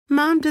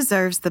Mom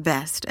deserves the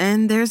best,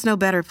 and there's no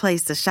better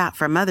place to shop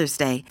for Mother's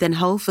Day than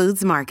Whole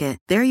Foods Market.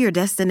 They're your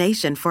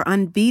destination for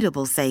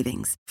unbeatable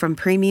savings, from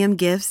premium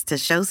gifts to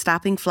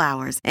show-stopping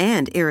flowers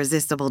and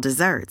irresistible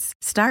desserts.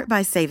 Start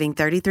by saving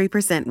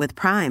 33% with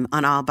Prime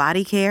on all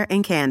body care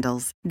and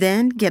candles.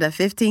 Then get a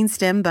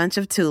 15-stem bunch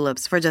of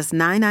tulips for just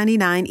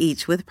 $9.99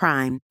 each with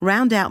Prime.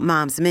 Round out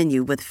Mom's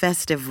menu with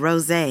festive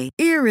rosé,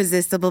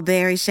 irresistible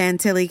berry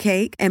chantilly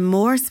cake, and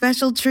more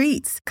special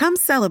treats. Come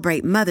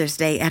celebrate Mother's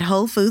Day at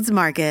Whole Foods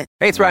Market.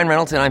 Hey, it's Ryan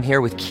Reynolds, and I'm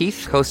here with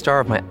Keith, co-star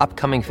of my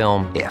upcoming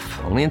film, If,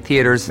 only in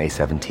theaters May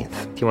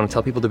 17th. Do you want to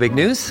tell people the big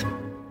news?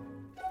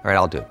 All right,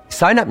 I'll do it.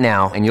 Sign up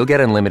now and you'll get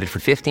unlimited for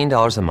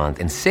 $15 a month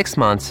and 6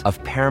 months of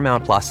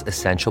Paramount Plus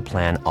Essential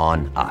Plan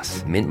on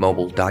us.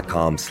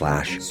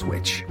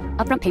 MintMobile.com/switch.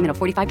 Upfront payment of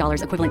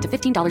 $45 equivalent to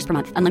 $15 per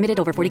month. Unlimited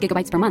over 40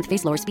 gigabytes per month.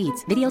 Face lower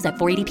speeds. Videos at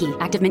 480p.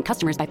 Active Mint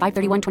customers by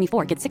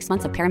 531.24 get 6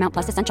 months of Paramount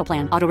Plus Essential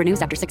Plan. Auto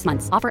renews after 6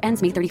 months. Offer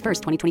ends May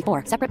 31st,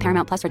 2024. Separate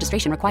Paramount Plus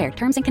registration required.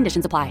 Terms and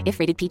conditions apply if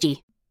rated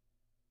PG.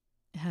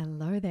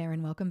 Hello there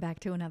and welcome back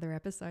to another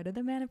episode of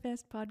the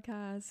Manifest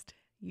Podcast.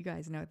 You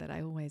guys know that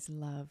I always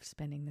love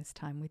spending this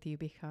time with you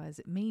because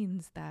it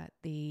means that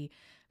the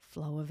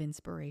flow of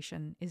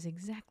inspiration is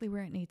exactly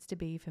where it needs to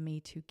be for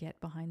me to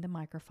get behind the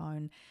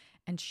microphone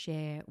and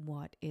share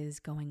what is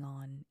going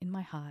on in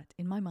my heart,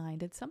 in my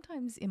mind, and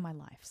sometimes in my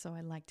life. So I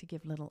like to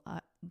give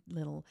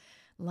little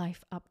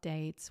life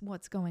updates,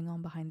 what's going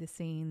on behind the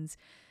scenes,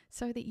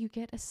 so that you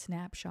get a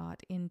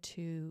snapshot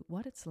into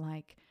what it's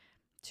like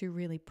to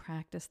really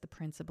practice the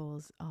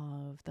principles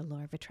of the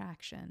law of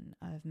attraction,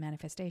 of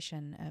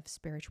manifestation, of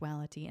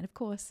spirituality, and of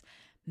course,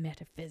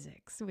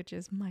 metaphysics, which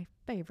is my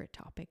favorite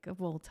topic of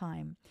all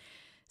time.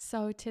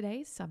 So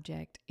today's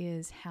subject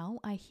is how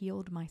I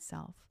healed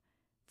myself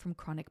from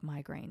chronic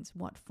migraines,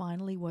 what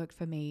finally worked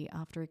for me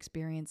after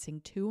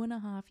experiencing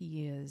 2.5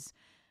 years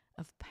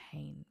of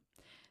pain.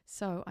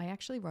 So I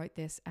actually wrote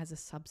this as a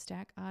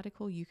Substack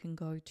article. You can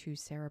go to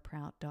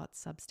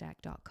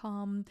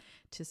sarahprout.substack.com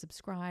to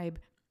subscribe.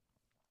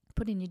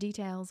 Put in your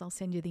details. I'll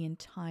send you the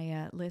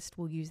entire list.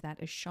 We'll use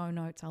that as show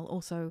notes. I'll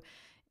also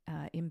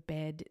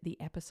embed the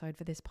episode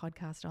for this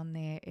podcast on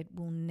there. It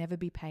will never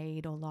be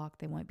paid or locked.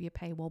 There won't be a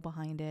paywall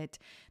behind it.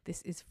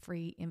 This is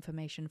free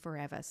information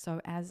forever.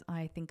 So as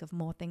I think of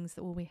more things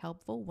that will be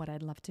helpful, what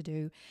I'd love to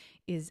do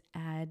is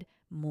add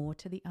more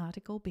to the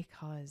article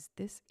because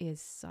this is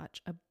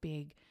such a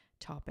big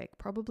topic,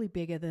 probably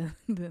bigger than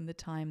the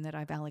time that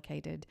I've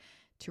allocated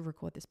to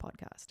record this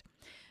podcast.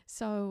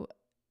 So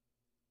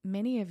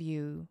many of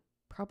you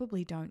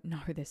probably don't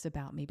know this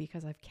about me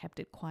because I've kept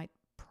it quite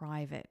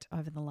private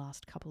over the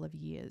last couple of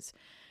years.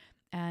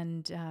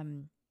 And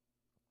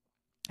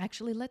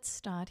actually, let's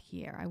start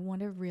here. I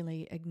want to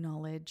really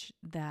acknowledge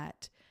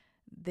that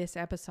this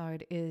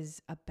episode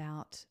is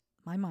about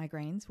my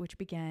migraines, which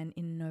began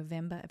in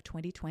November of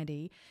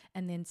 2020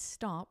 and then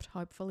stopped,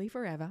 hopefully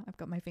forever, I've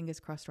got my fingers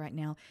crossed right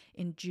now,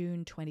 in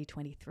June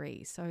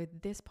 2023. So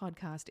this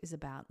podcast is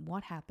about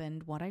what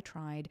happened, what I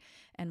tried,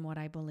 and what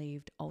I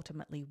believed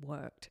ultimately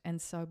worked.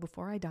 And so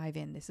before I dive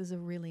in, this is a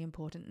really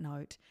important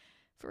note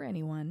for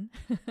anyone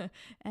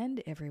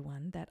and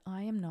everyone that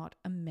I am not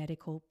a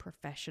medical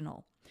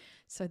professional.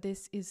 So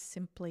this is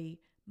simply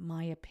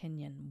my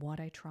opinion, what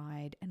I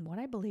tried and what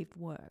I believed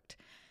worked.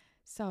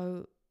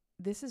 So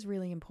this is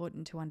really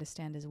important to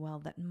understand as well,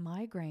 that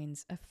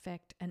migraines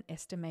affect an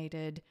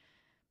estimated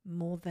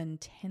more than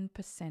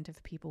 10%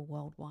 of people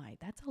worldwide.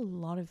 That's a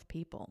lot of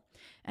people.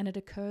 And it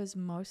occurs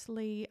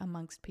mostly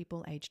amongst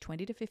people aged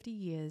 20 to 50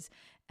 years,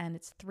 and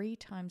it's 3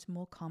 times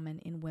more common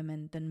in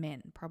women than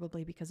men,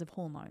 probably because of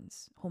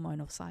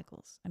hormonal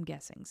cycles, I'm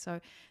guessing.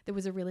 So there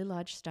was a really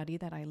large study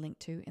that I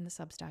linked to in the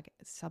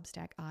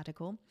Substack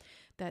article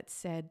that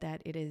said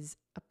that it is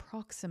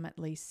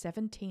approximately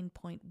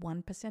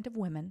 17.1% of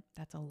women,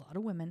 that's a lot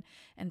of women,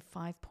 and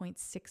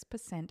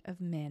 5.6%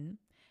 of men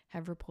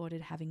have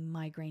reported having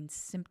migraine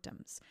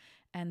symptoms.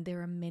 And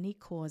there are many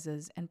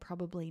causes and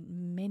probably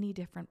many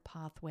different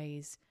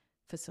pathways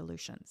for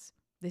solutions.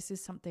 This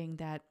is something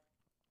that,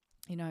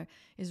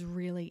 is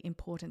really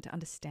important to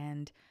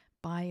understand.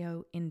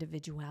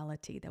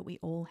 Bio-individuality, that we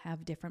all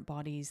have different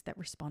bodies that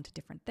respond to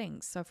different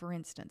things. So for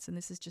instance, and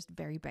this is just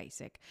very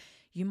basic,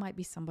 you might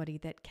be somebody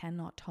that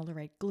cannot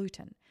tolerate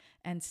gluten.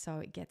 And so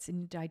it gets in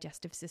your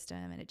digestive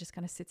system and it just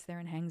kind of sits there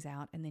and hangs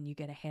out, and then you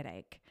get a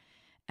headache.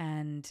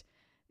 And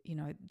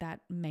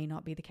that may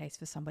not be the case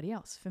for somebody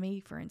else. For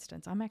me, for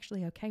instance, I'm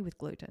actually okay with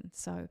gluten.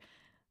 So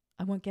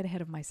I won't get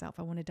ahead of myself.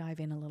 I want to dive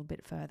in a little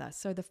bit further.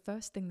 So the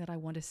first thing that I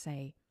want to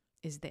say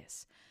is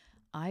this.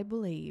 I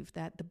believe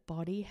that the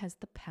body has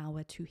the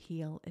power to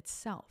heal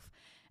itself.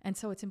 And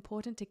so it's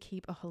important to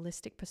keep a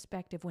holistic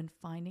perspective when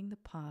finding the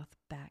path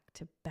back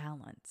to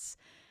balance.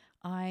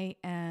 I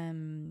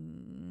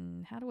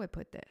am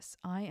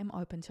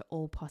open to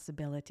all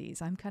possibilities.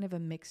 I'm kind of a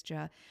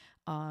mixture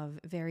of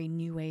very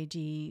new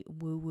agey,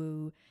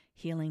 woo-woo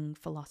healing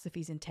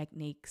philosophies and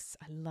techniques.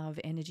 I love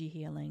energy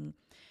healing.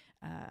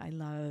 I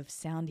love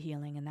sound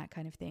healing and that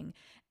kind of thing.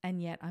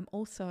 And yet I'm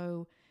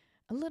also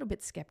a little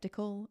bit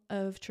skeptical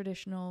of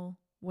traditional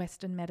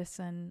Western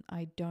medicine.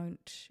 I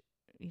don't,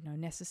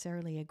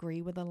 necessarily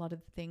agree with a lot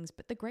of the things.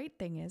 But the great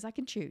thing is I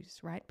can choose,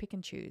 right? Pick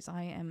and choose.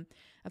 I am,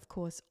 of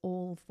course,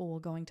 all for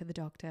going to the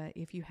doctor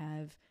if you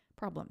have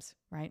problems,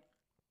 right?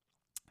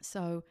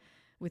 So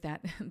with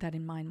that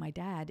in mind, my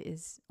dad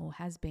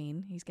has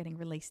been, he's getting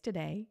released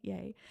today,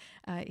 yay.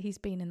 He's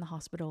been in the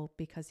hospital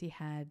because he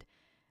had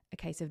a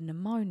case of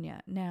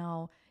pneumonia.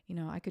 Now,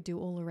 I could do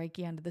all the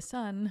Reiki under the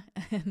sun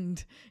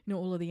and,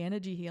 all of the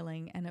energy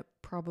healing, and it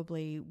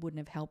probably wouldn't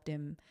have helped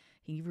him.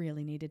 He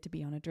really needed to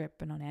be on a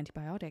drip and on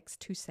antibiotics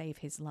to save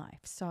his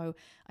life. So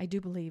I do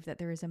believe that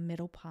there is a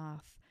middle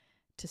path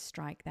to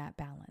strike that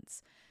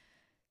balance.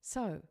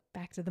 So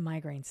back to the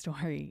migraine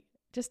story.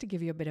 Just to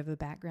give you a bit of a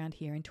background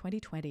here, in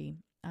 2020,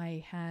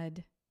 I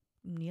had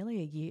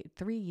nearly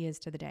 3 years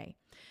to the day.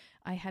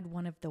 I had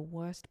one of the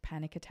worst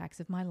panic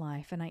attacks of my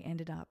life, and I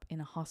ended up in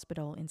a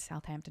hospital in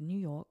Southampton, New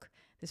York.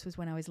 This was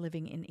when I was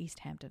living in East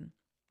Hampton.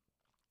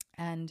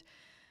 And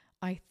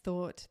I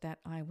thought that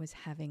I was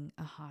having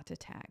a heart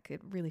attack.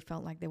 It really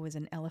felt like there was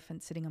an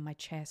elephant sitting on my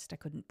chest. I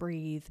couldn't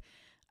breathe.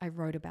 I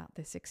wrote about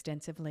this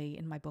extensively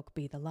in my book,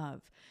 Be the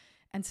Love.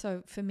 And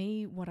so for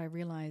me, what I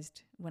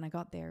realized when I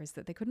got there is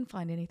that they couldn't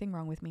find anything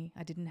wrong with me.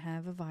 I didn't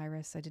have a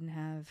virus. I didn't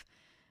have,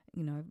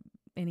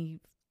 any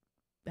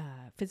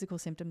physical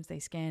symptoms. They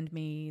scanned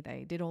me.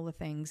 They did all the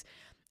things.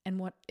 And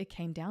what it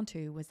came down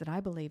to was that I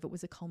believe it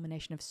was a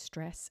culmination of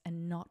stress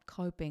and not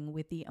coping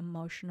with the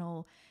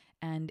emotional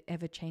and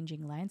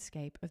ever-changing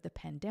landscape of the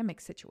pandemic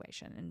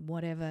situation and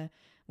whatever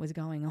was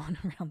going on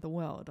around the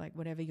world, like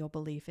whatever your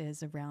belief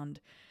is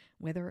around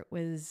whether it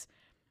was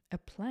a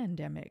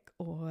plandemic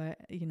or,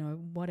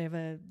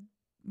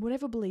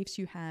 whatever beliefs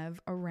you have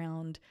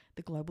around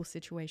the global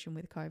situation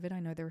with COVID. I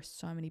know there are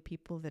so many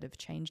people that have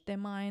changed their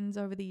minds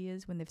over the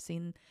years when they've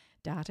seen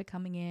data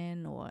coming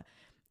in, or,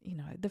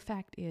 the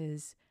fact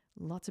is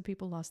lots of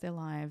people lost their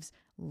lives.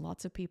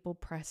 Lots of people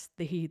pressed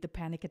the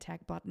panic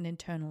attack button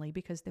internally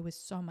because there was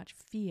so much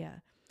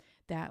fear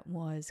that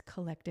was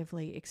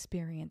collectively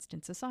experienced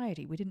in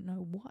society. We didn't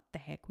know what the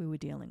heck we were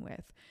dealing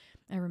with.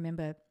 I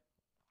remember,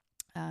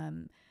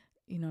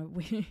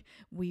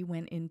 we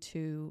went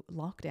into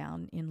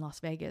lockdown in Las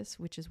Vegas,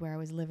 which is where I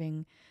was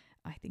living.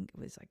 I think it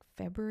was like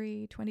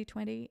February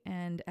 2020.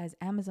 And as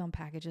Amazon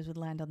packages would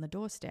land on the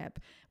doorstep,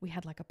 we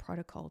had like a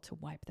protocol to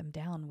wipe them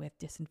down with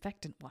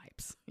disinfectant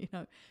wipes,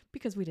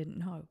 because we didn't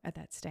know at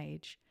that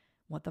stage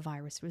what the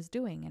virus was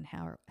doing and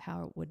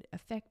how it would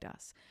affect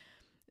us.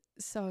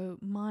 So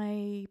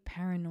my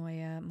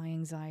paranoia, my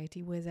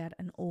anxiety was at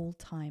an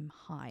all-time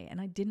high, and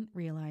I didn't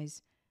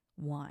realize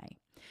why.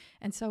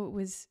 And so it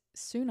was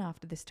soon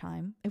after this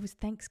time, it was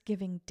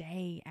Thanksgiving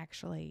Day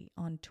actually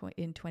in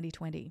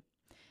 2020,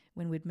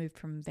 when we'd moved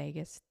from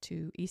Vegas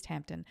to East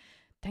Hampton,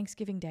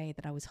 Thanksgiving Day,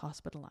 that I was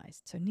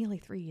hospitalized. So nearly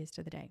 3 years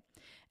to the day.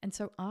 And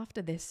so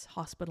after this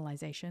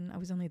hospitalization, I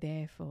was only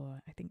there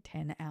for, I think,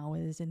 10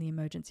 hours in the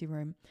emergency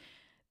room.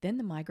 Then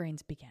the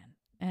migraines began.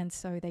 And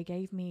so they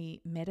gave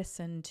me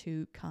medicine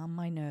to calm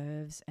my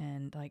nerves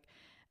and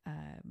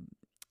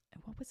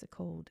what was it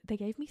called? They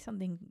gave me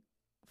something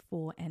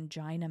for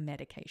angina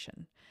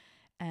medication,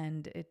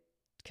 and it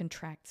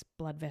contracts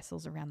blood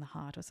vessels around the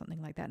heart or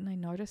something like that. And I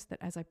noticed that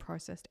as I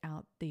processed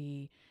out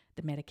the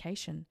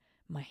medication,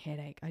 my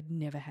headache, I'd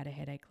never had a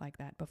headache like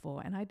that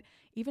before. And I'd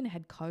even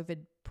had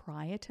COVID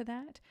prior to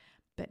that,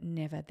 but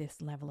never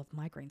this level of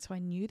migraine. So I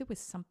knew there was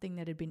something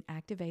that had been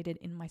activated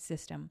in my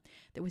system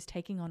that was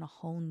taking on a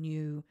whole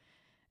new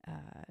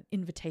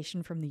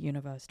invitation from the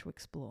universe to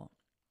explore.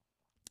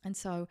 And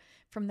so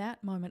from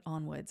that moment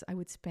onwards, I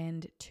would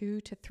spend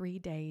 2 to 3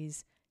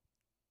 days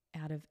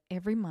out of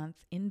every month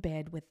in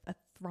bed with a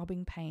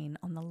throbbing pain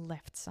on the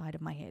left side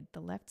of my head, the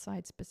left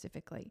side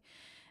specifically.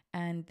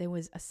 And there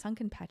was a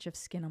sunken patch of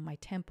skin on my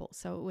temple.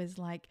 So it was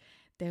like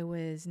there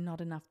was not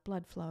enough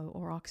blood flow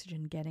or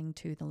oxygen getting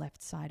to the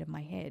left side of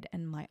my head.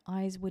 And my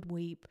eyes would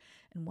weep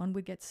and one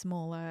would get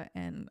smaller.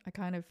 And I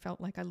kind of felt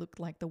like I looked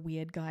like the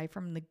weird guy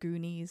from the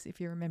Goonies, if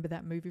you remember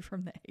that movie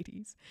from the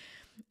 80s.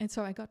 And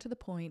so I got to the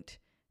point,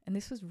 and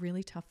this was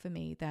really tough for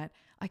me, that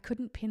I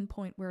couldn't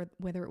pinpoint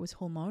whether it was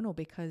hormonal,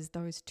 because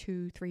those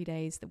 2-3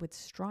 days that would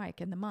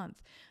strike in the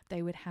month,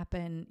 they would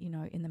happen,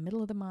 in the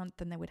middle of the month,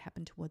 and they would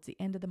happen towards the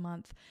end of the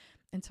month.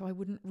 And so I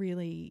wouldn't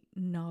really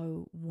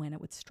know when it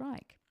would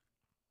strike.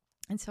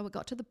 And so it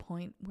got to the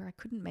point where I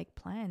couldn't make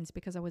plans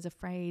because I was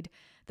afraid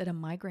that a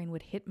migraine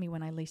would hit me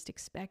when I least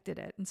expected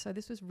it. And so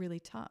this was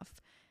really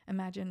tough.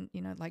 Imagine,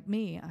 like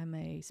me, I'm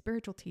a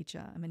spiritual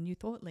teacher, I'm a new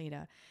thought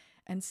leader.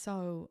 And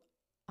so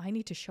I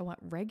need to show up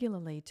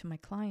regularly to my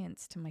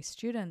clients, to my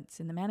students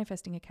in the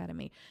Manifesting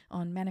Academy,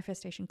 on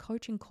manifestation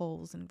coaching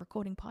calls and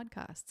recording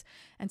podcasts.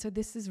 And so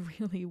this is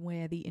really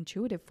where the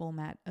intuitive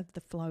format of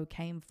the flow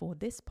came for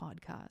this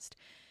podcast,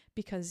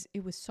 because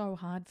it was so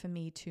hard for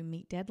me to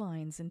meet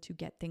deadlines and to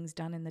get things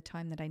done in the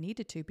time that I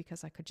needed to,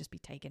 because I could just be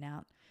taken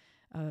out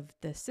of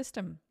the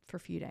system for a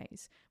few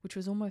days, which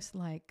was almost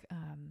like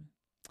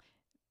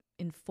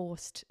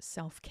enforced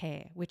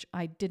self-care, which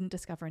I didn't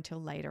discover until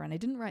later. And I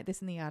didn't write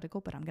this in the article,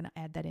 but I'm going to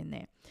add that in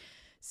there.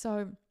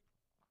 So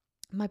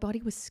my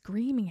body was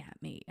screaming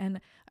at me.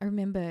 And I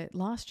remember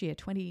last year,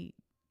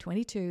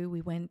 2022,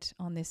 we went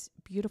on this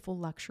beautiful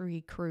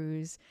luxury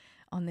cruise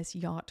on this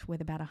yacht with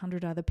about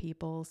 100 other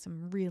people,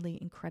 some really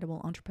incredible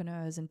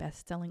entrepreneurs and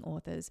best-selling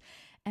authors.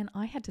 And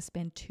I had to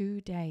spend 2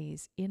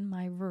 days in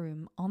my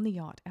room on the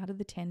yacht out of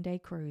the 10-day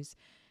cruise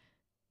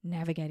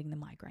navigating the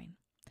migraine.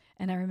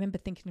 And I remember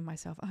thinking to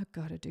myself, I've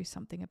got to do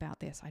something about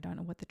this. I don't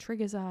know what the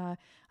triggers are.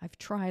 I've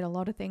tried a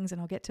lot of things,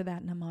 and I'll get to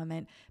that in a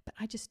moment. But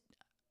I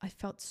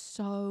felt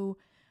so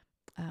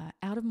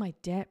out of my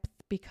depth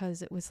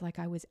because it was like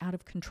I was out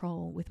of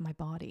control with my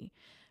body.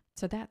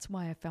 So that's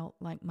why I felt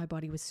like my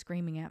body was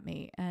screaming at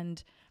me.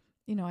 And,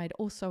 I'd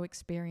also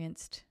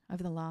experienced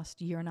over the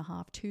last year and a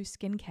half 2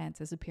 skin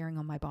cancers appearing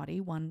on my body,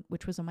 one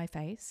which was on my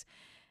face,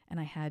 and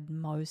I had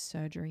Mohs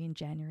surgery in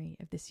January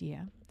of this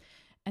year.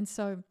 And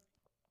so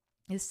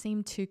it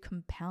seemed to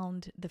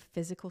compound the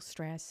physical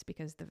stress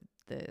because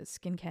the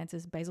skin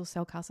cancers, basal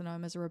cell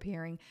carcinomas are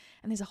appearing,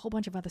 and there's a whole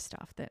bunch of other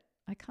stuff that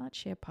I can't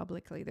share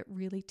publicly that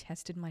really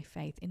tested my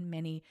faith in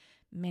many,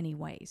 many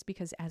ways.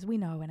 Because as we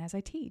know, and as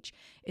I teach,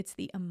 it's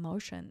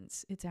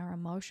our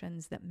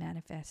emotions that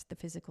manifest the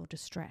physical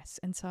distress.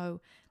 And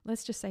so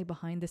let's just say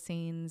behind the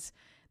scenes,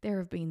 there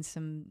have been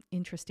some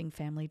interesting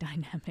family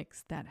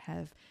dynamics that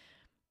have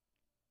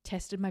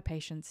tested my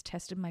patience,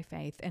 tested my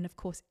faith. And of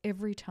course,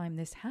 every time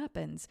this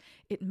happens,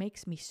 it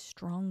makes me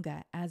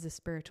stronger as a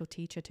spiritual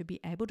teacher to be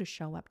able to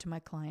show up to my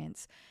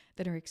clients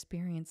that are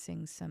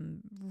experiencing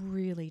some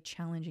really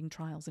challenging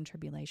trials and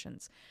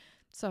tribulations.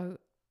 So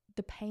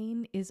the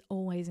pain is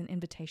always an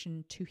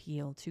invitation to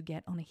heal, to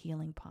get on a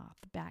healing path,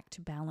 back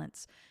to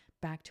balance,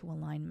 back to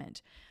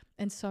alignment.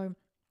 And so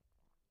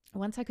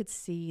once I could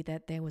see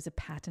that there was a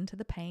pattern to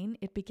the pain,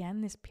 it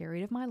began this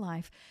period of my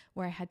life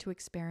where I had to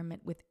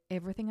experiment with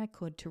everything I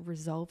could to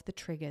resolve the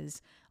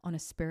triggers on a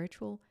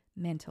spiritual,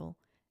 mental,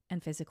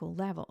 and physical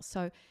level.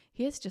 So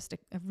here's just a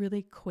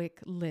really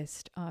quick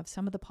list of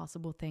some of the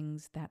possible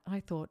things that I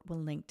thought were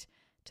linked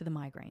to the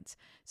migraines.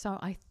 So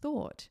I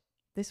thought,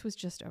 this was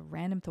just a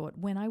random thought,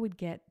 when I would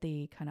get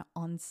the kind of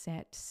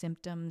onset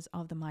symptoms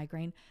of the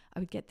migraine,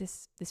 I would get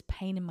this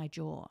pain in my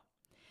jaw.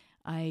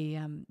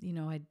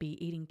 I'd be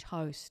eating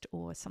toast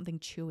or something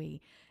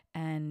chewy,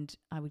 and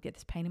I would get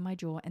this pain in my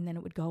jaw, and then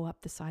it would go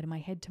up the side of my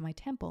head to my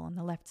temple on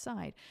the left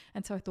side.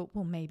 And so I thought,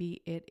 well,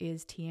 maybe it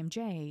is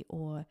TMJ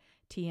or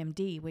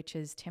TMD, which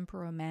is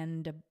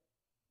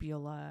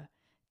temporomandibular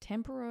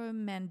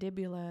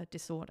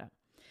disorder.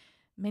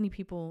 Many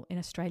people in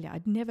Australia,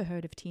 I'd never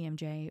heard of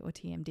TMJ or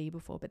TMD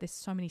before, but there's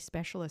so many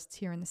specialists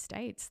here in the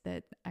States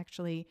that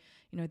actually,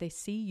 they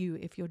see you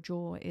if your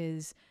jaw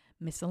is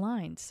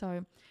misaligned.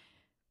 So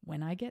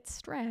when I get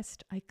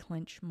stressed, I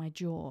clench my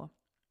jaw.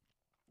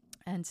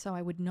 And so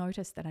I would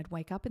notice that I'd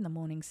wake up in the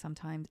morning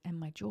sometimes and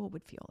my jaw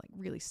would feel like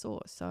really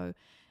sore. So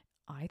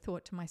I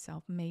thought to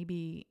myself,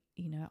 maybe,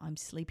 I'm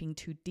sleeping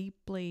too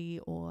deeply,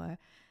 or,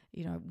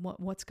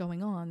 what's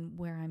going on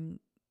where I'm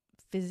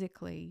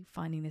physically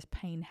finding this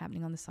pain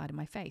happening on the side of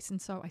my face.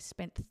 And so I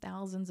spent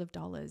thousands of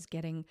dollars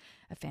getting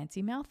a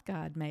fancy mouth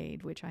guard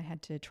made, which I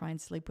had to try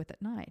and sleep with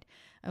at night.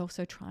 I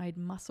also tried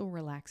muscle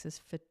relaxers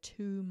for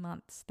 2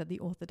 months that the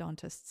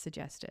orthodontist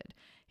suggested.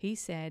 He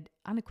said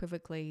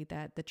unequivocally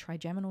that the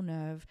trigeminal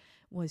nerve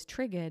was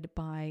triggered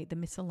by the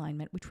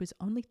misalignment, which was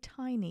only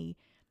tiny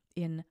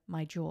in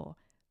my jaw,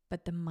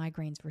 but the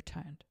migraines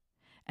returned.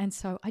 And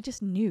so I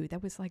just knew there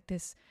was like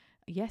this,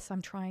 yes,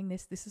 I'm trying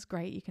this. This is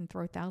great. You can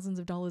throw thousands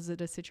of dollars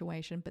at a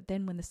situation. But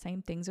then when the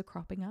same things are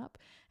cropping up,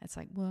 it's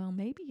like, well,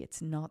 maybe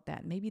it's not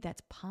that. Maybe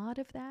that's part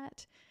of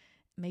that.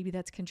 Maybe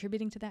that's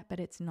contributing to that, but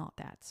it's not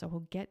that. So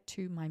we'll get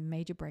to my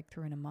major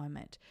breakthrough in a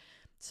moment.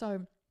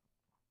 So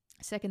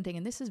second thing,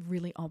 and this is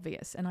really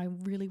obvious, and I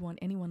really want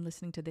anyone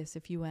listening to this,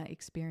 if you are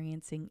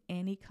experiencing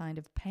any kind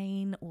of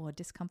pain or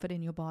discomfort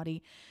in your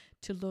body,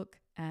 to look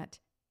at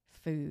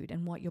food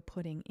and what you're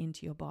putting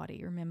into your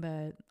body.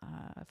 Remember,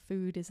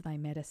 food is thy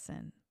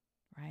medicine,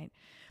 right?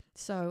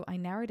 So I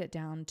narrowed it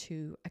down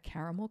to a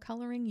caramel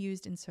coloring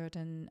used in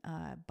certain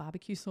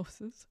barbecue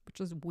sauces,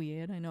 which was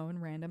weird, I know,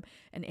 and random,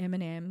 and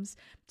M&Ms.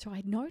 So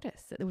I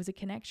noticed that there was a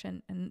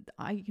connection, and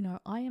I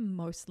am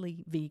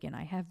mostly vegan.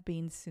 I have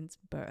been since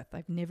birth.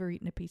 I've never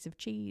eaten a piece of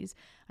cheese.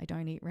 I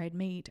don't eat red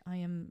meat. I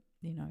am,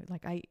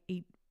 I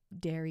eat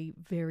dairy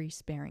very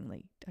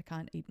sparingly. I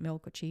can't eat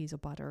milk or cheese or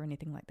butter or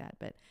anything like that.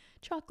 But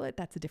chocolate,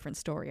 that's a different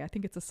story. I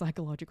think it's a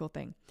psychological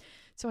thing.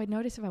 So I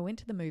noticed if I went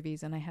to the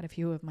movies and I had a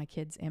few of my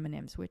kids'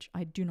 M&Ms, which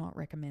I do not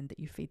recommend that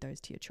you feed those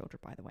to your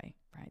children, by the way,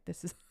 right?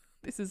 This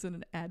isn't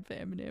an ad for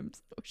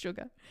M&Ms or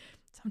sugar.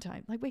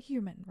 Sometimes, like, we're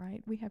human,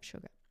 right? We have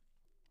sugar.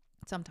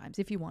 Sometimes,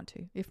 if you want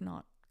to. If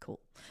not, cool.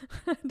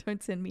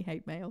 Don't send me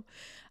hate mail.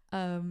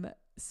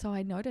 So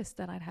I noticed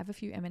that I'd have a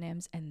few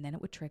M&Ms and then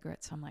it would trigger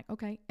it. So I'm like,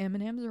 okay,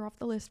 M&Ms are off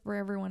the list for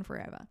everyone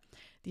forever.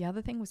 The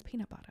other thing was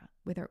peanut butter,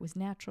 whether it was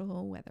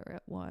natural, whether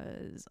it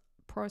was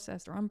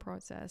processed or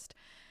unprocessed.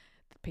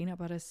 The peanut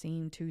butter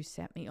seemed to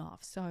set me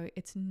off. So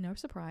it's no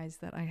surprise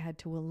that I had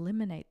to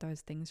eliminate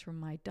those things from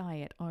my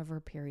diet over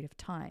a period of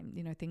time.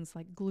 Things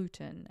like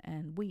gluten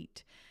and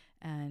wheat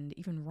and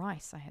even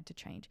rice I had to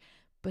change.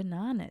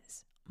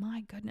 Bananas,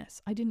 my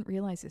goodness, I didn't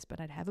realize this, but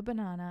I'd have a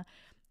banana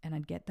and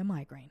I'd get the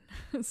migraine.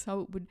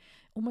 So it would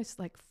almost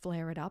like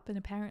flare it up. And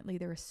apparently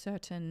there are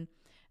certain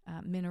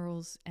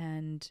minerals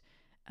and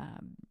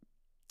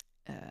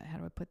how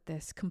do I put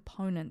this,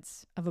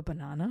 components of a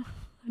banana.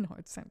 I know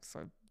it sounds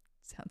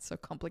so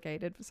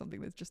complicated for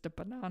something that's just a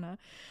banana.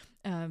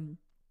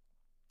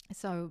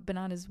 So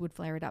bananas would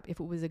flare it up. If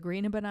it was a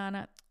greener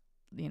banana,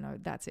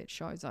 that's it,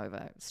 show's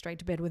over. Straight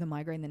to bed with a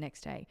migraine the next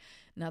day.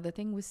 Another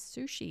thing was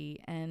sushi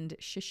and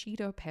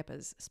shishito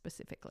peppers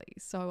specifically.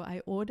 So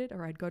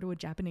I'd go to a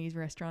Japanese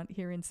restaurant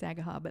here in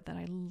Saga Harbor that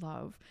I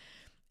love,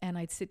 and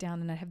I'd sit down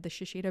and I'd have the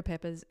shishito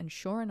peppers, and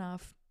sure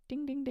enough,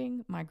 ding, ding,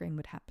 ding, migraine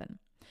would happen.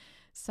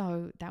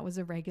 So that was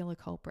a regular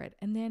culprit.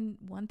 And then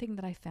one thing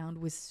that I found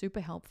was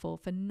super helpful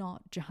for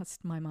not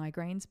just my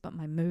migraines, but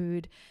my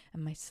mood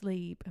and my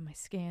sleep and my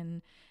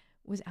skin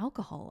was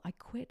alcohol. I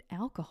quit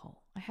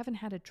alcohol. I haven't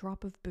had a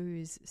drop of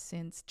booze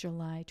since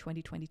July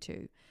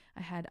 2022.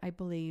 I had, I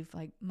believe,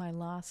 like my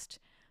last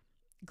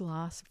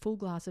full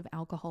glass of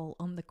alcohol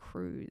on the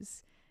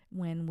cruise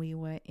when we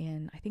were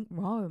in, I think,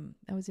 Rome.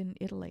 I was in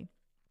Italy.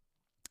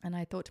 And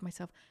I thought to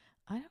myself,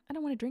 I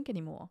don't want to drink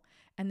anymore.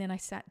 And then I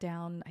sat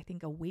down, I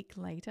think a week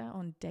later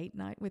on date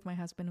night with my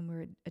husband, and we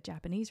were at a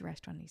Japanese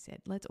restaurant. And he said,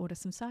 let's order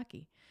some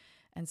sake.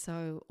 And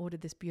so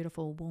ordered this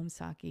beautiful warm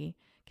sake,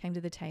 came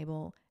to the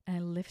table, and I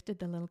lifted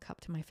the little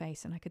cup to my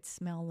face, and I could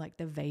smell like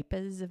the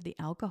vapors of the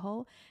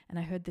alcohol. And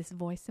I heard this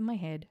voice in my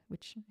head,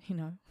 which,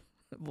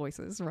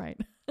 voices, right?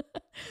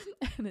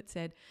 And it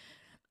said,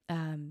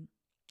 and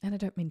I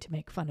don't mean to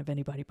make fun of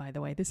anybody, by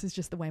the way. This is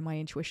just the way my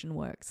intuition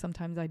works.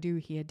 Sometimes I do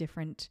hear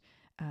different,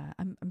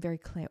 I'm very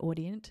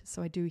clairaudient,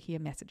 so I do hear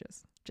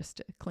messages, just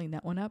to clean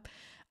that one up.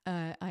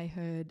 I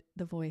heard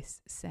the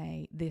voice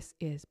say, "This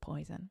is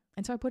poison."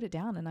 And so I put it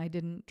down and I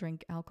didn't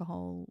drink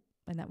alcohol,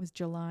 and that was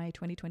July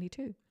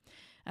 2022. And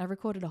I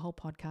recorded a whole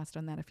podcast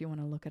on that if you want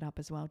to look it up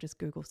as well. Just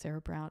Google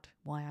Sarah Brout,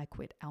 why I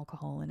quit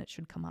alcohol, and it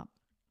should come up.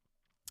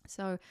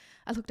 So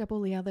I looked up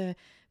all the other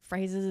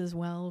phrases as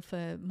well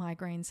for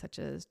migraines, such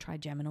as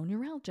trigeminal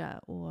neuralgia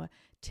or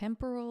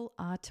temporal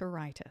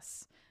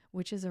arteritis,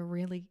 which is a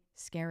really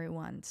scary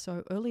one.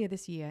 So earlier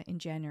this year in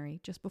January,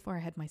 just before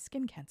I had my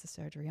skin cancer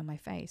surgery on my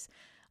face,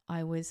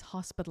 I was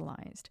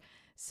hospitalized.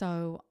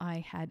 So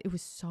it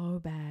was so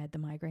bad, the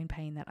migraine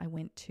pain, that I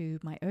went to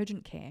my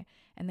urgent care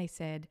and they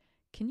said,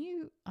 can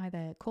you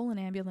either call an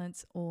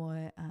ambulance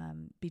or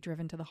be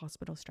driven to the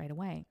hospital straight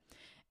away?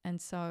 And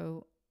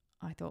so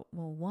I thought,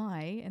 well,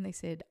 why? And they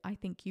said, I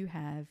think you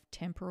have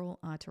temporal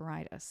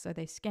arteritis. So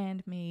they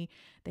scanned me,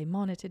 they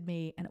monitored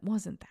me, and it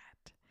wasn't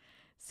that.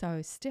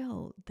 So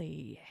still,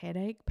 the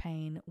headache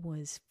pain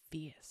was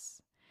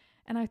fierce.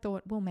 And I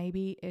thought, well,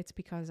 maybe it's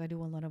because I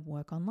do a lot of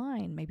work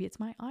online. Maybe it's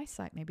my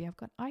eyesight. Maybe I've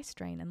got eye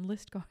strain, and the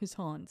list goes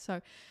on.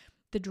 So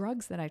the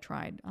drugs that I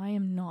tried, I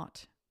am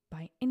not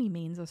by any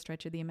means or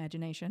stretch of the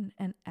imagination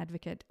an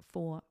advocate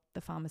for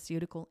the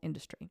pharmaceutical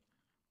industry.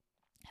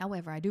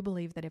 However, I do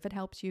believe that if it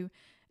helps you,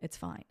 it's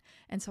fine.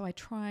 And so I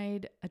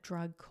tried a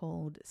drug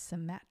called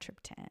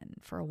somatriptan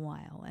for a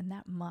while, and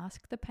that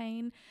masked the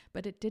pain,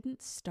 but it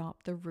didn't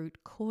stop the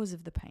root cause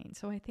of the pain.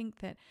 So I think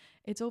that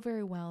it's all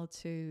very well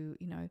to,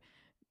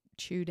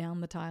 chew down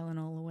the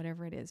Tylenol or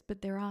whatever it is,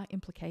 but there are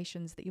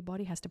implications that your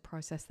body has to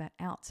process that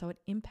out. So it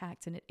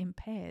impacts and it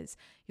impairs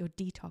your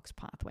detox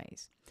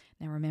pathways.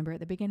 Now, remember at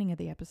the beginning of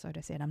the episode,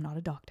 I said I'm not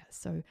a doctor.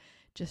 So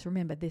just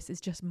remember, this is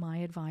just my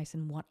advice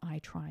and what I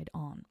tried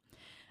on.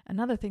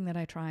 Another thing that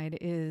I tried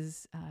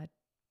is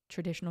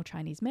traditional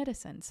Chinese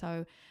medicine.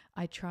 So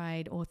I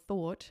tried or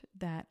thought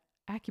that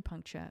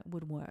acupuncture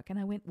would work, and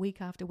I went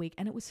week after week,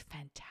 and it was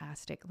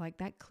fantastic. Like,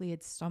 that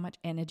cleared so much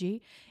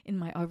energy in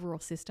my overall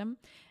system.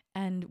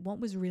 And what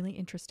was really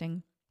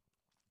interesting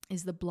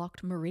is the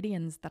blocked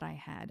meridians that I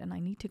had. And I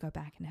need to go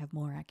back and have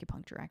more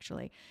acupuncture,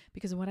 actually,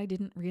 because what I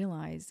didn't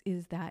realize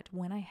is that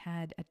when I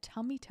had a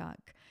tummy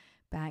tuck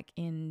back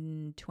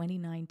in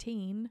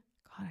 2019,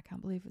 God, I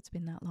can't believe it's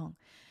been that long,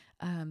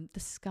 the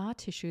scar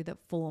tissue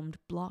that formed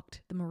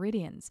blocked the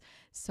meridians.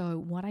 So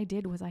what I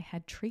did was I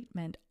had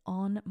treatment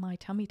on my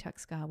tummy tuck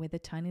scar where the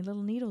tiny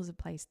little needles are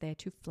placed there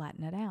to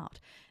flatten it out.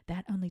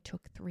 That only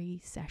took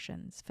 3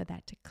 sessions for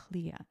that to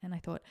clear. And I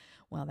thought,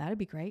 well, that'd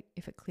be great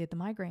if it cleared the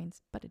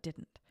migraines, but it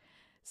didn't.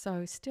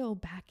 So still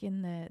back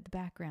in the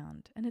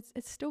background. And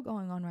it's still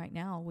going on right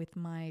now with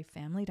my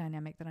family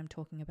dynamic that I'm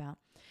talking about.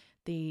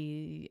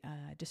 The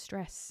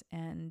distress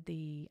and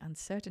the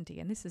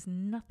uncertainty. And this is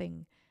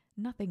nothing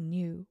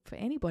new for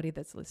anybody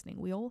that's listening.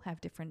 We all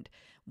have different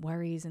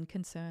worries and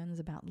concerns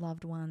about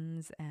loved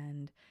ones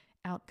and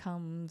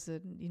outcomes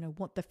and,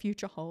 what the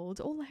future holds,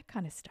 all that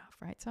kind of stuff,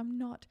 right? So I'm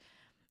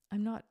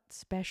not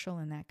special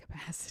in that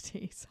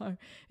capacity. So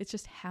it's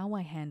just how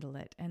I handle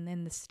it. And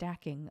then the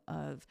stacking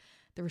of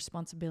the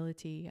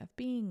responsibility of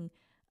being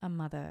a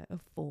mother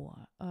of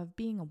 4, of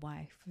being a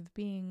wife, of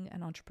being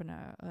an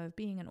entrepreneur, of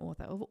being an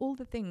author, of all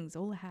the things,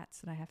 all the hats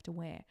that I have to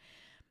wear.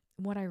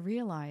 What I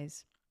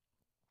realize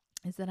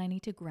is that I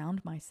need to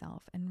ground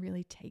myself and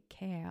really take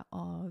care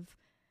of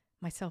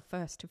myself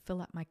first, to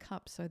fill up my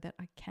cup so that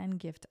I can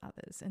give to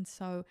others. And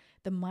so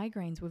the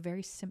migraines were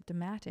very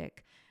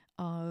symptomatic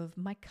of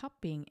my cup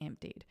being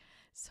emptied.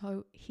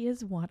 So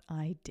here's what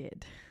I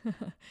did.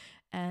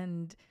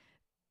 And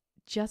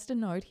just a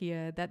note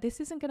here that this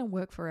isn't going to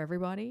work for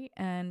everybody.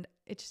 And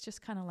it's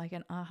just kind of like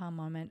an aha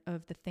moment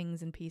of the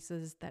things and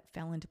pieces that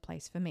fell into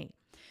place for me.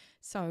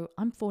 So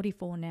I'm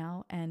 44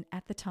 now, and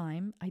at the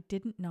time I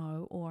didn't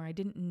know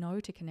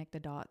to connect the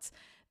dots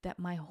that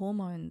my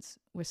hormones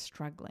were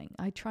struggling.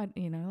 I tried,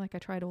 I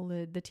tried all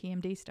the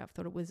TMD stuff,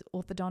 thought it was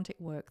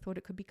orthodontic work, thought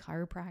it could be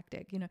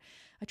chiropractic,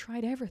 I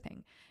tried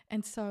everything.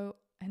 And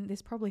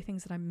there's probably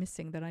things that I'm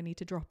missing that I need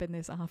to drop in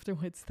this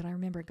afterwards that I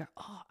remember and go,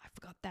 oh, I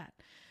forgot that.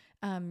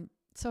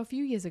 So a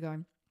few years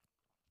ago,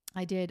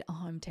 I did a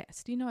home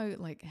test.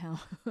 Like how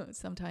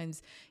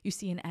sometimes you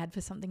see an ad for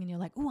something and you're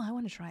like, oh, I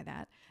want to try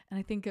that. And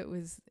I think it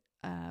was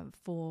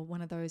for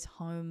one of those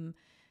home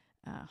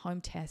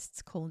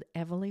tests called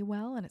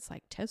Everlywell. And it's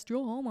like, test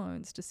your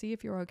hormones to see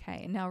if you're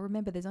okay. And now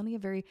remember, there's only a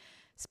very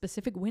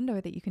specific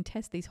window that you can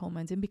test these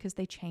hormones in because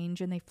they change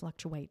and they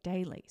fluctuate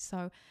daily.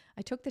 So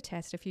I took the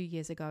test a few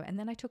years ago, and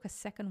then I took a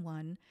second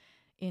one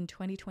in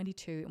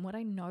 2022. And what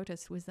I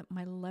noticed was that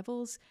my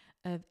levels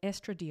of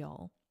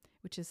estradiol,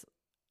 which is,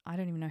 I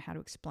don't even know how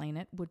to explain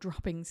it, were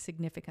dropping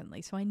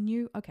significantly. So I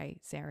knew, okay,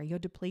 Sarah, you're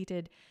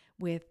depleted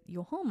with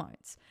your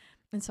hormones.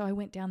 And so I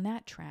went down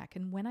that track.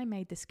 And when I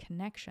made this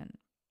connection,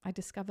 I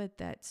discovered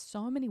that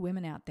so many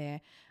women out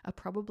there are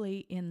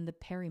probably in the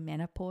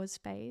perimenopause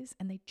phase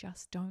and they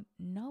just don't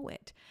know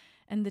it.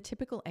 And the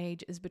typical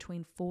age is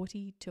between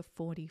 40 to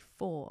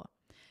 44.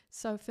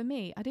 So for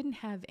me, I didn't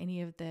have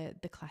any of the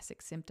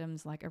classic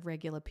symptoms like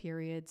irregular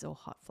periods or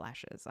hot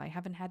flashes. I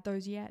haven't had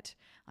those yet.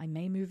 I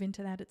may move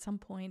into that at some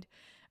point.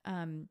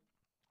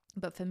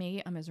 But for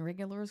me, I'm as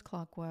regular as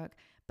clockwork.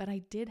 But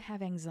I did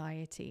have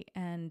anxiety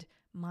and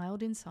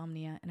mild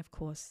insomnia and, of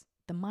course,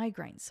 the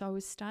migraines. So I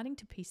was starting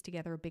to piece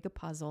together a bigger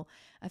puzzle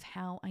of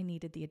how I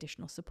needed the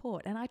additional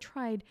support. And I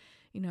tried,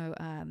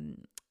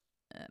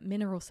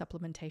 mineral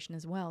supplementation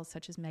as well,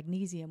 such as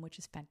magnesium, which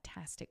is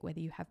fantastic.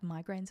 Whether you have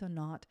migraines or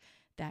not,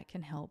 that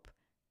can help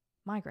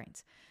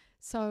migraines.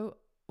 So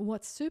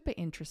what's super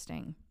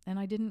interesting, and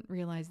I didn't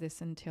realize this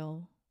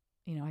until,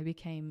 I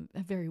became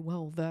a very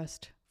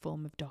well-versed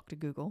form of Dr.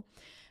 Google,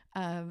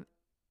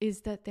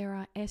 is that there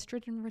are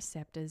estrogen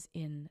receptors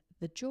in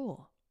the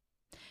jaw.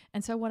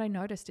 And so what I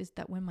noticed is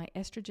that when my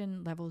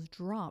estrogen levels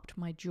dropped,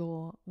 my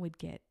jaw would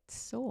get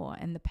sore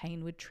and the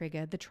pain would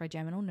trigger the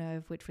trigeminal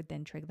nerve, which would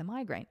then trigger the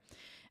migraine.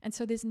 And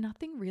so there's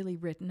nothing really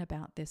written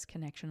about this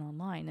connection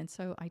online. And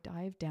so I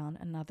dived down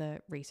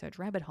another research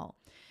rabbit hole.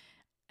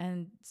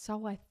 And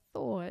so I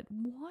thought,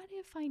 what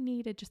if I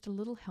needed just a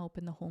little help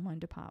in the hormone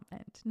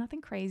department?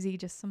 Nothing crazy,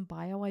 just some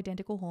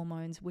bioidentical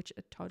hormones, which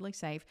are totally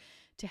safe,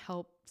 to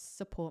help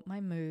support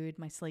my mood,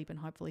 my sleep, and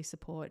hopefully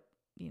support,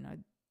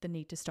 the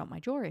need to stop my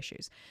jaw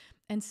issues.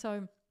 And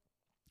so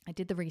I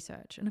did the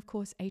research, and of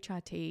course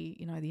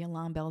HRT, the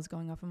alarm bells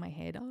going off in my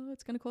head, oh,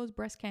 it's going to cause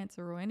breast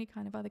cancer or any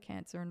kind of other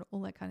cancer and all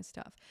that kind of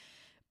stuff.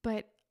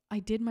 But I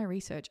did my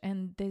research,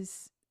 and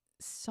there's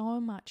so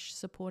much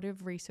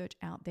supportive research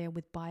out there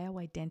with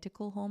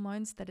bioidentical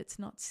hormones that it's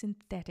not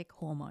synthetic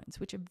hormones,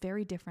 which are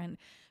very different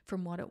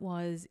from what it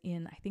was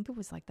in, I think it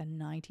was like the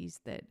 90s,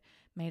 that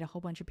made a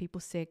whole bunch of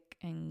people sick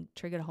and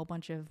triggered a whole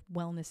bunch of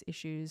wellness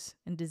issues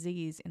and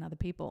disease in other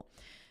people.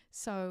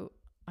 So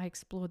I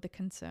explored the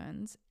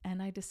concerns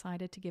and I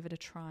decided to give it a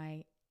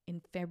try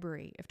in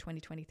February of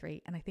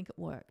 2023, and I think it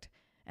worked.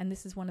 And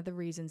this is one of the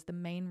reasons, the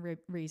main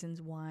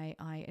reasons why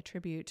I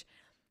attribute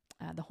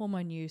the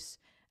hormone use,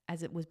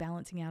 as it was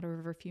balancing out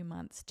over a few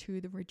months, to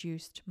the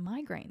reduced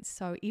migraines.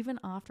 So even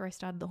after I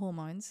started the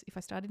hormones, if I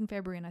started in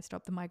February and I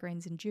stopped the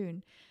migraines in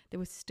June, there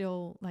was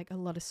still like a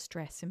lot of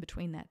stress in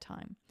between that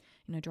time,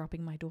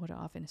 dropping my daughter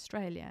off in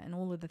Australia and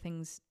all of the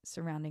things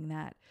surrounding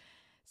that.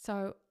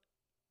 So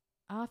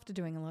after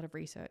doing a lot of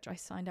research, I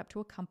signed up to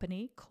a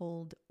company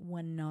called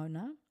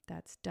Winona.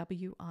 That's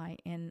Winona,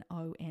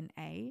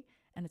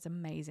 and it's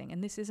amazing.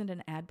 And this isn't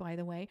an ad, by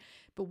the way,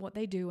 but what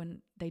they do,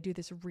 and they do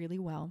this really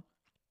well,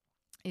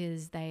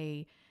 is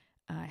they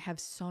have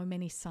so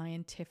many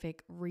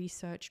scientific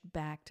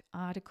research-backed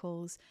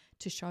articles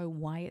to show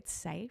why it's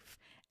safe,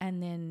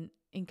 and then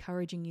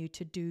encouraging you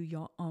to do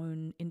your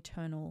own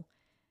internal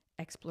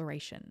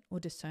exploration or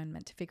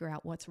discernment to figure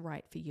out what's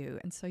right for you.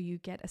 And so you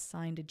get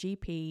assigned a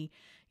GP,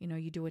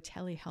 you do a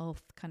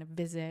telehealth kind of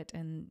visit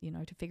and,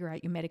 to figure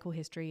out your medical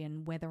history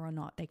and whether or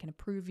not they can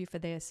approve you for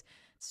this.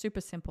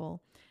 Super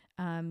simple.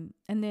 And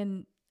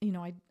then,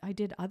 I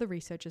did other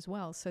research as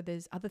well. So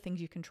there's other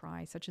things you can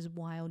try, such as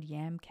wild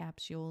yam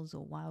capsules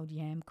or wild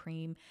yam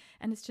cream.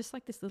 And it's just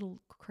like this little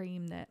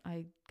cream that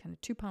I kind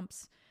of 2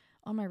 pumps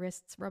on my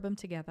wrists, rub them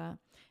together.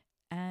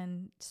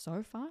 And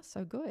so far,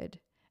 so good.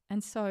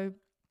 And so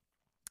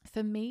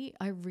for me,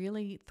 I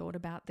really thought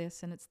about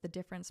this, and it's the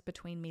difference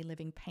between me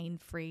living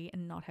pain-free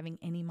and not having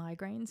any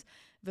migraines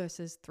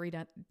versus 3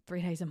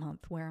 days a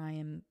month where I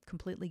am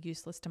completely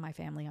useless to my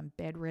family. I'm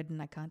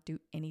bedridden. I can't do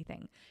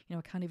anything.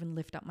 I can't even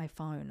lift up my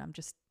phone. I'm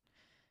just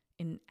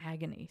in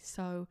agony.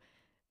 So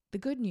the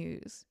good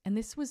news, and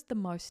this was the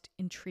most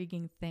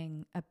intriguing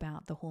thing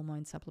about the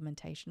hormone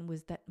supplementation,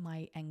 was that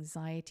my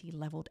anxiety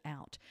leveled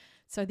out.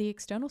 So the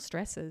external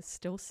stresses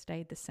still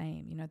stayed the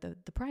same,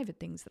 the private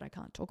things that I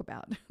can't talk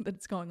about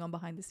that's going on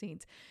behind the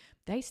scenes.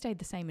 They stayed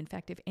the same. In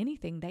fact, if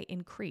anything, they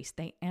increased,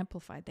 they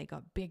amplified, they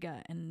got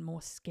bigger and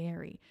more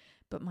scary.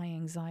 But my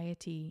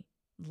anxiety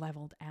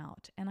leveled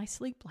out, and I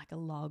sleep like a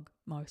log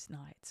most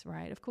nights,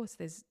 right? Of course,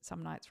 there's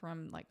some nights where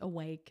I'm like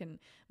awake and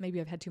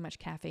maybe I've had too much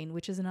caffeine,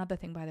 which is another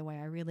thing, by the way.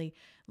 I really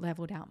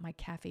leveled out my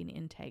caffeine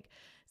intake.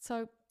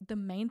 So the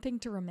main thing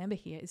to remember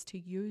here is to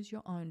use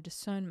your own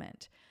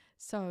discernment.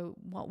 So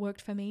what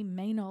worked for me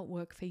may not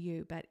work for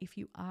you, but if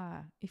you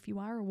are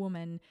a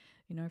woman,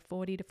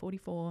 40 to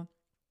 44,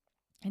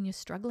 and you're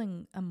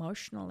struggling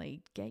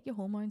emotionally, get your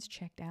hormones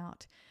checked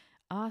out.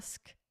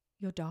 Ask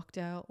your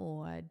doctor,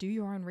 or do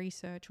your own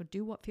research, or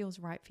do what feels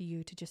right for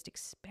you to just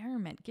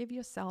experiment. Give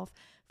yourself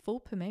full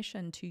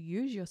permission to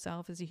use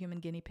yourself as a human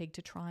guinea pig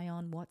to try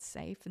on what's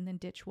safe and then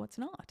ditch what's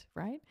not,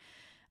 right?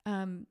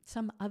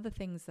 Some other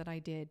things that I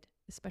did,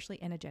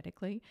 especially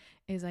energetically,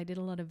 is I did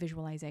a lot of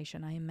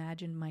visualization. I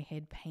imagined my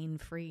head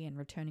pain-free and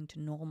returning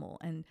to normal.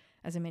 And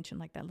as I mentioned,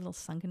 like that little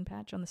sunken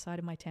patch on the side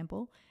of my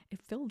temple,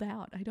 it filled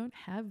out. I don't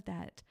have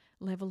that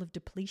level of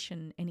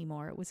depletion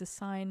anymore. It was a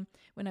sign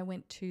when I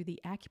went to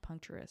the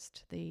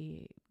acupuncturist,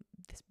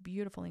 this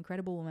beautiful,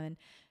 incredible woman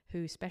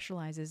who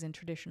specializes in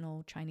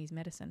traditional Chinese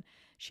medicine.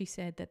 She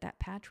said that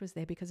patch was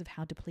there because of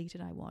how depleted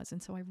I was.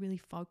 And so I really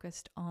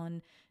focused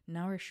on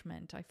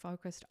nourishment. I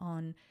focused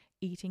on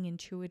eating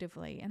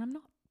intuitively. And I'm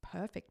not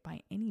perfect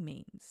by any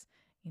means,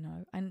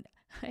 And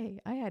hey,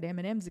 I had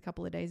M&Ms a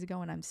couple of days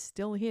ago and I'm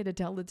still here to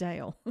tell the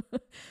tale.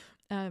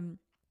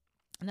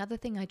 Another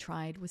thing I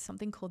tried was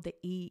something called the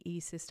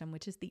EE system,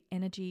 which is the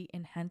Energy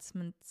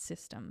Enhancement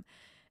System.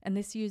 And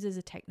this uses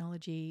a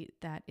technology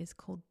that is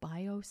called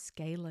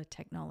bioscalar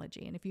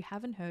technology. And if you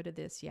haven't heard of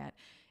this yet,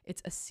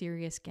 it's a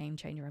serious game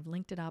changer. I've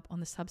linked it up on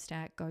the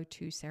Substack. Go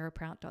to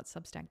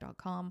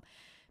sarahprout.substack.com.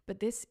 But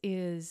this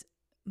is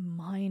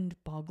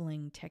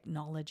mind-boggling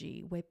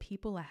technology where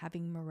people are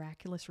having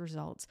miraculous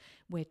results,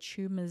 where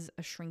tumors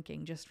are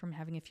shrinking just from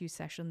having a few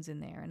sessions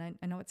in there. And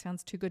I know it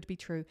sounds too good to be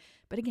true,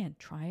 but again,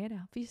 try it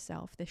out for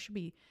yourself.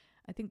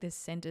 I think there's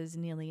centers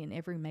nearly in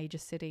every major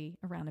city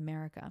around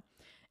America.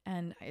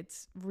 And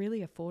it's really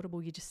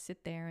affordable. You just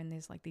sit there and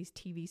there's like these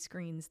TV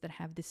screens that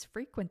have this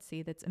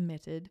frequency that's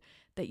emitted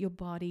that your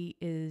body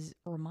is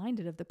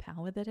reminded of the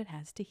power that it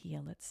has to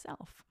heal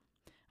itself.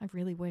 I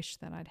really wish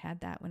that I'd had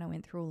that when I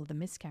went through all of the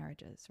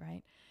miscarriages,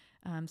 right?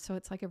 So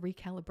it's like a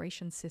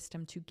recalibration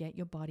system to get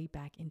your body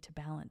back into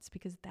balance,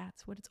 because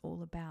that's what it's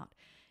all about.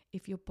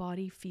 If your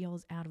body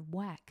feels out of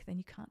whack, then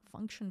you can't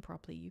function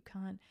properly. You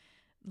can't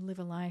live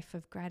a life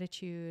of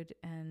gratitude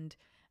and,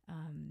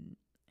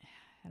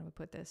 how do I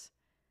put this?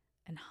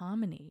 And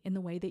harmony in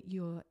the way that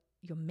you're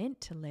meant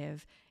to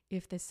live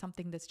if there's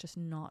something that's just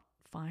not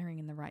firing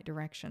in the right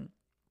direction.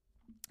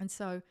 And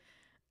so,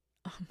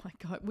 oh my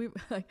God,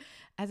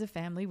 as a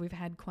family, we've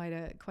had quite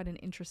an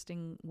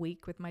interesting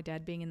week with my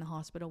dad being in the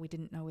hospital. We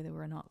didn't know whether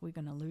or not we're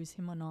going to lose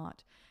him or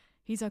not.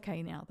 He's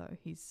okay now though.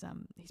 He's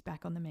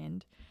back on the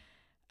mend.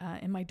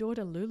 And my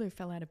daughter Lulu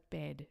fell out of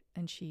bed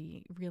and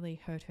she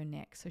really hurt her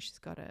neck. So she's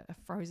got a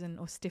frozen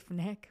or stiff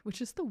neck,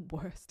 which is the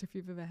worst if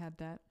you've ever had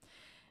that.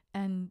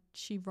 And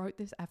she wrote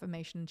this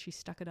affirmation and she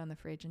stuck it on the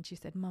fridge and she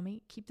said,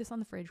 "Mummy, keep this on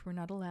the fridge. We're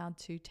not allowed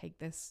to take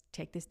this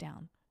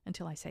down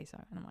until I say so."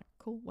 And I'm like,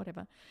 cool,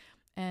 whatever.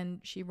 And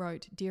she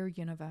wrote, "Dear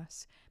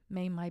universe,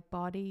 may my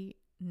body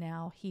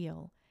now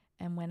heal.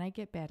 And when I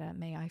get better,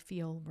 may I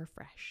feel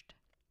refreshed."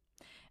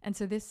 And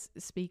so this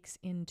speaks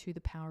into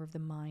the power of the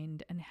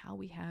mind and how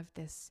we have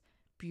this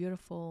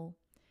beautiful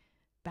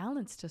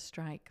balance to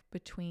strike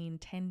between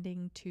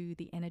tending to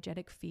the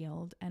energetic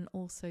field and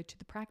also to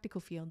the practical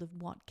field of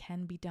what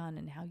can be done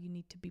and how you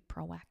need to be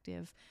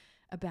proactive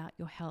about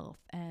your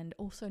health, and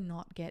also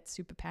not get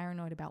super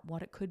paranoid about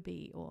what it could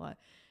be, or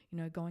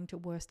going to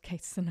worst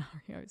case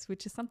scenarios,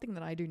 which is something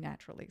that I do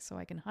naturally. So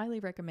I can highly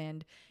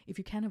recommend, if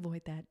you can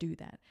avoid that, do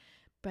that.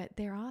 But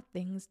there are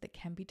things that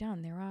can be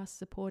done. There are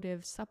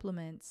supportive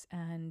supplements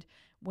and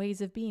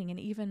ways of being, and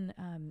even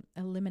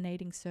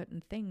eliminating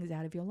certain things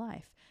out of your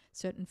life,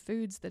 certain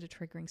foods that are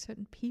triggering,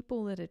 certain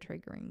people that are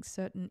triggering,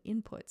 certain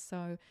inputs.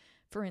 So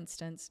for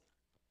instance,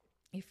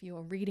 if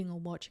you're reading or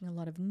watching a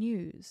lot of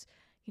news,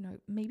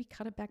 maybe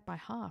cut it back by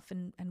half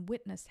and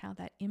witness how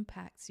that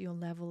impacts your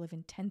level of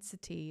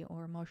intensity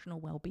or emotional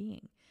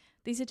well-being.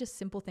 These are just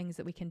simple things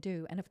that we can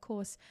do. And of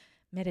course,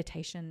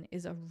 meditation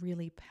is a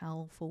really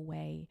powerful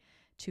way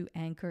to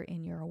anchor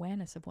in your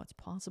awareness of what's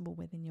possible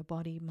within your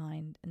body,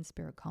 mind, and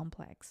spirit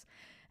complex.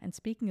 And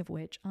speaking of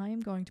which, I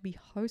am going to be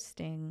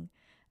hosting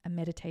a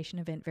meditation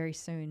event very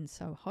soon.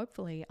 So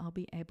hopefully I'll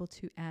be able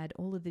to add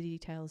all of the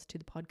details to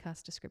the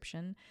podcast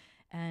description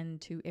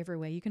and to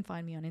everywhere. You can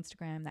find me on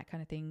Instagram, that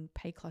kind of thing.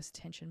 Pay close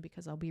attention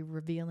because I'll be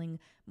revealing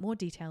more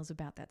details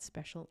about that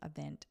special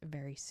event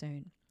very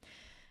soon.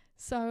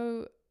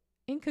 So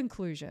In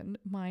conclusion,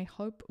 my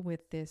hope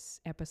with this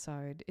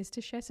episode is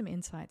to share some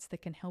insights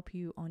that can help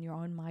you on your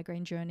own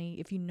migraine journey.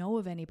 If you know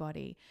of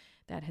anybody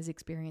that has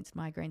experienced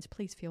migraines,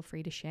 please feel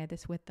free to share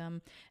this with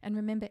them. And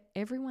remember,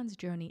 everyone's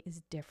journey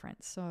is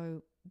different.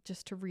 So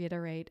just to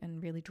reiterate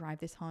and really drive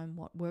this home,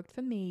 what worked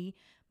for me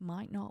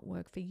might not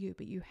work for you,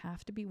 but you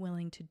have to be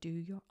willing to do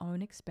your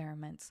own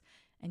experiments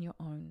and your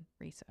own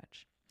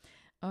research.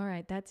 All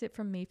right, that's it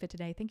from me for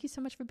today. Thank you so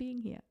much for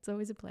being here. It's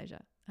always a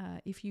pleasure.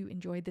 If you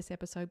enjoyed this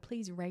episode,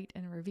 please rate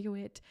and review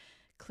it.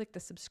 Click the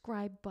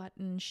subscribe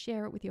button,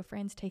 share it with your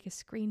friends, take a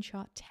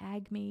screenshot,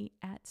 tag me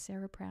at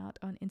Sarah Prout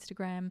on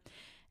Instagram.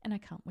 And I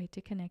can't wait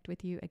to connect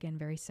with you again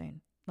very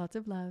soon. Lots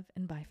of love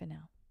and bye for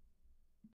now.